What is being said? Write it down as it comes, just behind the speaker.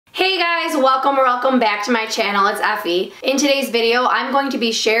guys, welcome back to my channel. It's Effie. In today's video, I'm going to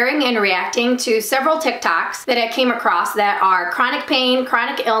be sharing and reacting to several TikToks that I came across that are chronic pain,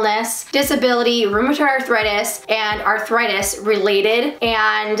 chronic illness, disability, rheumatoid arthritis, and arthritis related.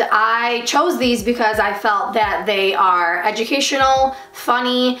 And I chose these because I felt that they are educational,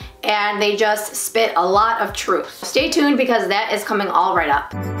 funny, and they just spit a lot of truth. Stay tuned because that is coming all right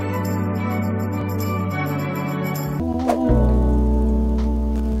up.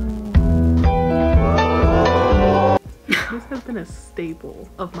 This has been a staple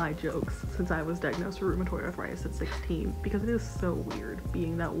of my jokes since I was diagnosed with rheumatoid arthritis at 16 because it is so weird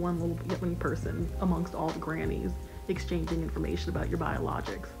being that one little young person amongst all the grannies exchanging information about your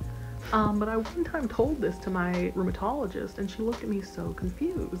biologics. But I one time told this to my rheumatologist and she looked at me so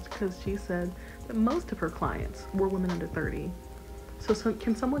confused because she said that most of her clients were women under 30. So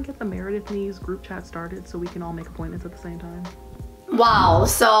can someone get the Meredith Knees group chat started so we can all make appointments at the same time? Wow,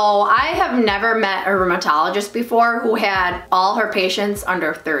 so I have never met a rheumatologist before who had all her patients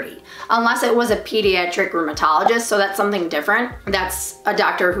under 30, unless it was a pediatric rheumatologist, so that's something different. That's a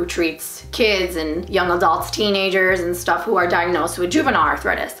doctor who treats kids and young adults, teenagers and stuff who are diagnosed with juvenile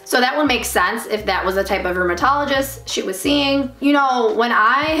arthritis. So that would make sense if that was the type of rheumatologist she was seeing. You know, when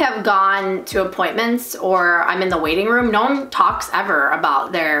I have gone to appointments or I'm in the waiting room, no one talks ever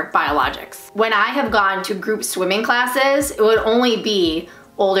about their biologics. When I have gone to group swimming classes, it would only be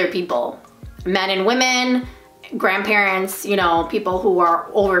older people, men and women, grandparents, you know, people who are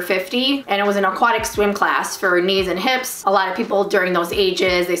over 50. And it was an aquatic swim class for knees and hips. A lot of people during those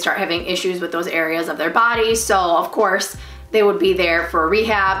ages, they start having issues with those areas of their body. So of course, they would be there for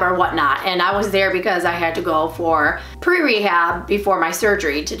rehab or whatnot. And I was there because I had to go for pre-rehab before my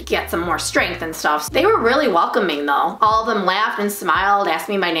surgery to get some more strength and stuff. They were really welcoming though. All of them laughed and smiled, asked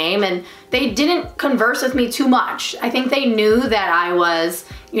me my name, and they didn't converse with me too much. I think they knew that I was,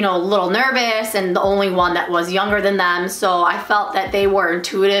 you know, a little nervous and the only one that was younger than them. So I felt that they were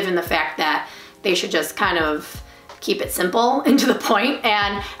intuitive in the fact that they should just kind of keep it simple and to the point.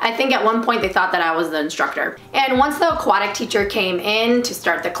 And I think at one point they thought that I was the instructor. And once the aquatic teacher came in to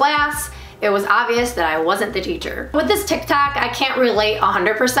start the class, it was obvious that I wasn't the teacher. With this TikTok, I can't relate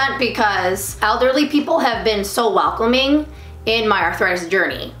 100% because elderly people have been so welcoming in my arthritis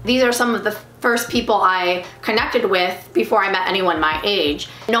journey. These are some of the first people I connected with before I met anyone my age.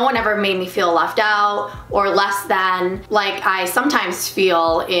 No one ever made me feel left out or less than, like I sometimes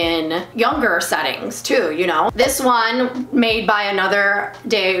feel in younger settings too, you know. This one made by Another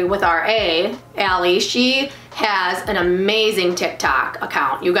Day with RA, Allie, she has an amazing TikTok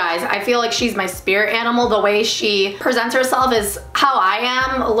account. You guys, I feel like she's my spirit animal. The way she presents herself is how I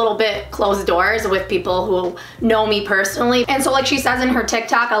am, a little bit closed doors with people who know me personally. And so like she says in her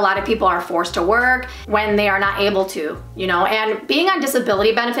TikTok, a lot of people are forced to work when they are not able to, you know. And being on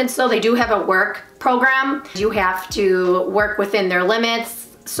disability benefits though, they do have a work program. You have to work within their limits.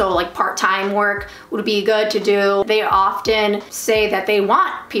 So like part-time work would be good to do. They often say that they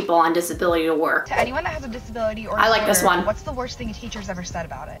want people on disability to work. To anyone that has a disability or I like this one. What's the worst thing a teacher's ever said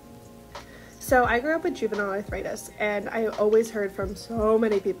about it? So I grew up with juvenile arthritis and I always heard from so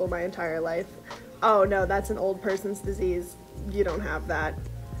many people my entire life, oh no, that's an old person's disease. You don't have that.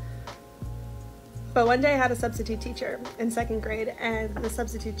 But one day I had a substitute teacher in second grade and the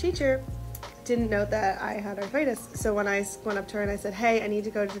substitute teacher didn't know that I had arthritis. So when I went up to her and I said, hey, I need to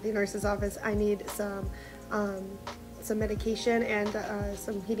go to the nurse's office. I need some medication and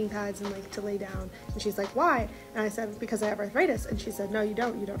some heating pads and like to lay down. And she's like, why? And I said, because I have arthritis. And she said, no, you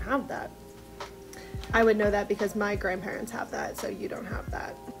don't have that. I would know that because my grandparents have that, so you don't have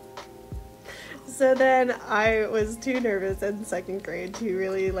that. So then I was too nervous in second grade to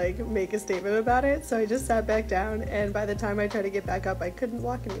really like make a statement about it. So I just sat back down, and by the time I tried to get back up, I couldn't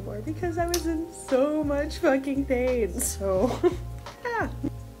walk anymore because I was in so much fucking pain. So, yeah.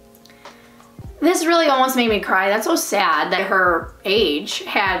 This really almost made me cry. That's so sad that her age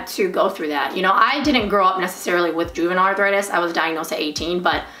had to go through that. You know, I didn't grow up necessarily with juvenile arthritis. I was diagnosed at 18,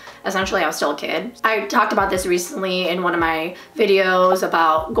 but essentially I was still a kid. I talked about this recently in one of my videos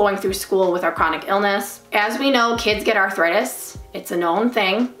about going through school with our chronic illness. As we know, kids get arthritis. It's a known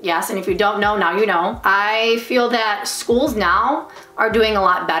thing, yes, and if you don't know, now you know. I feel that schools now are doing a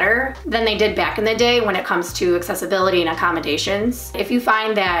lot better than they did back in the day when it comes to accessibility and accommodations. If you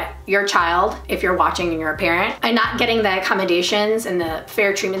find that your child, if you're watching and you're a parent, are not getting the accommodations and the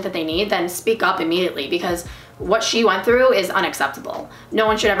fair treatment that they need, then speak up immediately because what she went through is unacceptable. No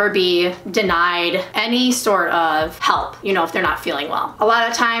one should ever be denied any sort of help, you know, if they're not feeling well. A lot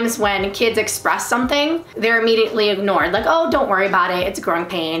of times when kids express something, they're immediately ignored. Like, oh, don't worry about it, it's growing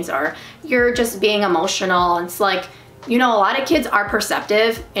pains, or you're just being emotional. It's like, You know, a lot of kids are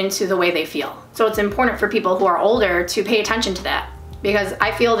perceptive into the way they feel. So it's important for people who are older to pay attention to that, because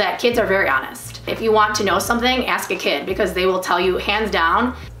I feel that kids are very honest. If you want to know something, ask a kid, because they will tell you hands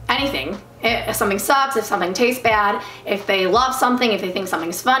down anything. If something sucks, if something tastes bad, if they love something, if they think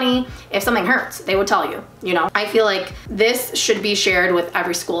something's funny, if something hurts, they would tell you, you know? I feel like this should be shared with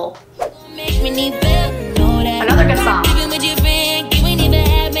every school. Another good song.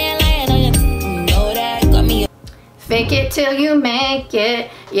 Fake it till you make it.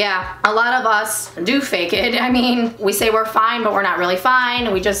 Yeah, a lot of us do fake it. I mean, we say we're fine, but we're not really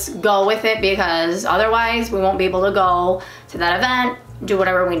fine. We just go with it because otherwise we won't be able to go to that event, do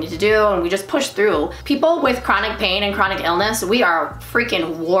whatever we need to do, and we just push through. People with chronic pain and chronic illness, we are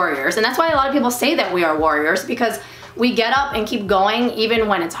freaking warriors. And that's why a lot of people say that we are warriors, because we get up and keep going even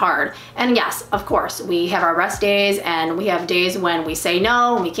when it's hard. And yes, of course, we have our rest days, and we have days when we say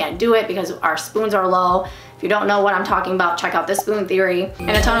no, and we can't do it because our spoons are low. If you don't know what I'm talking about, check out the spoon theory. And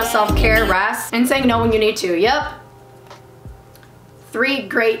a ton of self-care, rest, and saying no when you need to. Yep. 3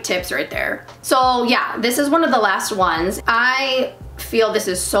 great tips right there. So yeah, this is one of the last ones. I feel this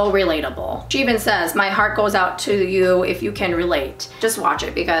is so relatable. She even says, my heart goes out to you if you can relate. Just watch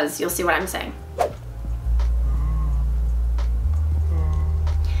it because you'll see what I'm saying.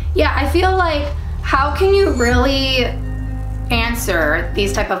 Yeah, I feel like, how can you really answer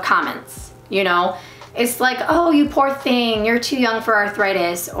these type of comments, you know? It's like, oh, you poor thing, you're too young for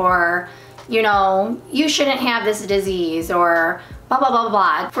arthritis, or, you know, you shouldn't have this disease, or blah, blah, blah,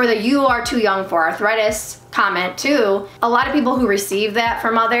 blah. For the you are too young for arthritis comment too, a lot of people who receive that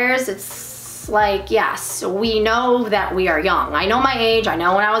from others, it's like, yes, we know that we are young. I know my age, I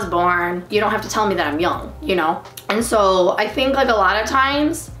know when I was born. You don't have to tell me that I'm young, you know? And so I think like a lot of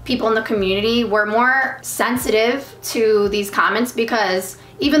times people in the community were more sensitive to these comments, because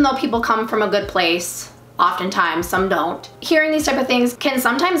even though people come from a good place, oftentimes some don't, hearing these type of things can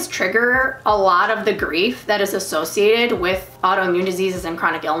sometimes trigger a lot of the grief that is associated with autoimmune diseases and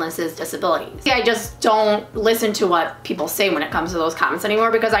chronic illnesses, disabilities. I just don't listen to what people say when it comes to those comments anymore,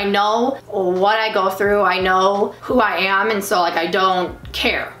 because I know what I go through, I know who I am, and so like I don't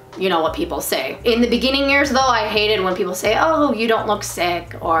care, you know, what people say. In the beginning years though, I hated when people say, oh, you don't look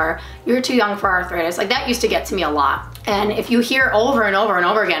sick, or you're too young for arthritis. Like that used to get to me a lot. And if you hear over and over and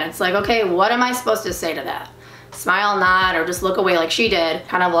over again, it's like, okay, what am I supposed to say to that? Smile, nod, or just look away like she did.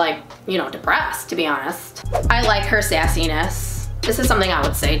 Kind of like, you know, depressed, to be honest. I like her sassiness. This is something I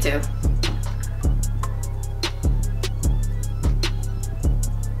would say too.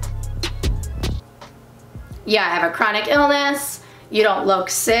 Yeah, I have a chronic illness. You don't look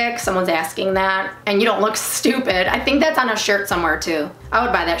sick, someone's asking that, and you don't look stupid. I think that's on a shirt somewhere too. I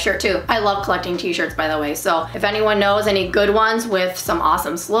would buy that shirt too. I love collecting t-shirts, by the way, so if anyone knows any good ones with some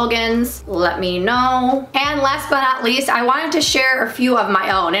awesome slogans, let me know. And last but not least, I wanted to share a few of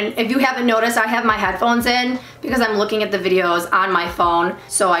my own, and if you haven't noticed, I have my headphones in because I'm looking at the videos on my phone,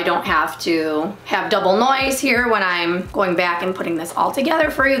 so I don't have to have double noise here when I'm going back and putting this all together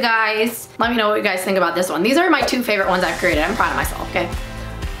for you guys. Let me know what you guys think about this one. These are my 2 favorite ones I've created. I'm proud of myself, okay?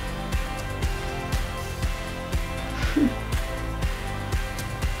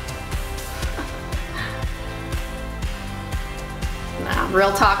 Nah,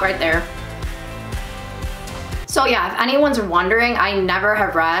 real talk right there. So yeah, if anyone's wondering, I never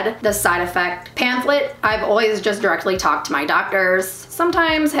have read the side effect pamphlet. I've always just directly talked to my doctors.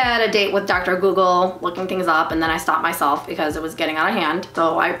 Sometimes had a date with Dr. Google, looking things up, and then I stopped myself because it was getting out of hand.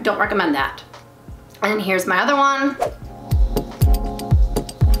 So I don't recommend that. And here's my other one.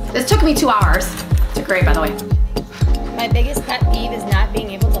 This took me 2 hours. It's great, by the way. My biggest pet peeve is not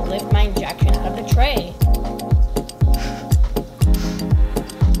being able to lift my injection out of the tray.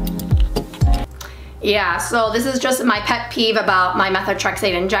 Yeah, so this is just my pet peeve about my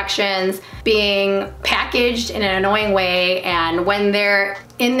methotrexate injections being packaged in an annoying way, and when they're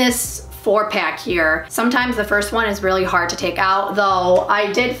in this 4-pack here, sometimes the first one is really hard to take out, though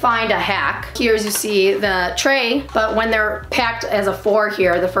I did find a hack. Here as you see the tray, but when they're packed as a 4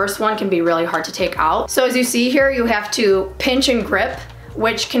 here, the first one can be really hard to take out. So as you see here, you have to pinch and grip,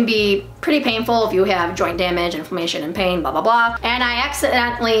 which can be pretty painful if you have joint damage, inflammation, and pain, blah, blah, blah. And I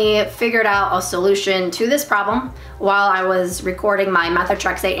accidentally figured out a solution to this problem while I was recording my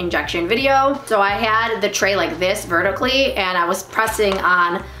methotrexate injection video. So I had the tray like this vertically, and I was pressing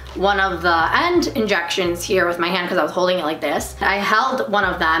on one of the end injections here with my hand because I was holding it like this. I held one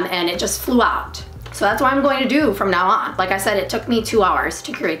of them and it just flew out. So that's what I'm going to do from now on. Like I said, it took me 2 hours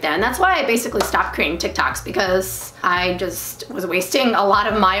to create that. And that's why I basically stopped creating TikToks, because I just was wasting a lot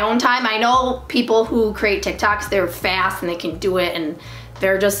of my own time. I know people who create TikToks, they're fast and they can do it and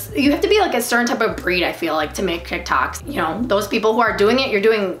They're just, you have to be like a certain type of breed, I feel like, to make TikToks. You know, those people who are doing it, you're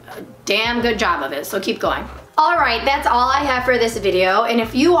doing a damn good job of it, so keep going. Alright, that's all I have for this video, and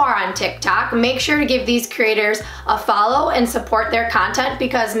if you are on TikTok, make sure to give these creators a follow and support their content,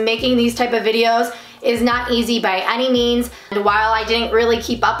 because making these type of videos is not easy by any means. And while I didn't really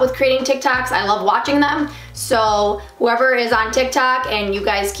keep up with creating TikToks, I love watching them. So whoever is on TikTok and you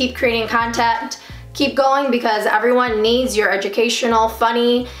guys keep creating content, keep going, because everyone needs your educational,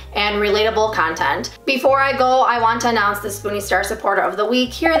 funny, and relatable content. Before I go, I want to announce the Spoonie Star Supporter of the Week.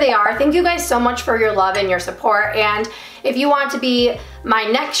 Here they are. Thank you guys so much for your love and your support. And if you want to be my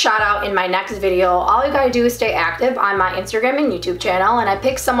next shout out in my next video, all you gotta do is stay active on my Instagram and YouTube channel, and I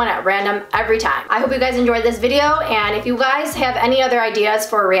pick someone at random every time. I hope you guys enjoyed this video, and if you guys have any other ideas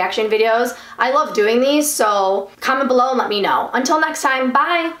for reaction videos, I love doing these, so comment below and let me know. Until next time,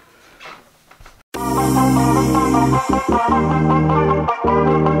 bye!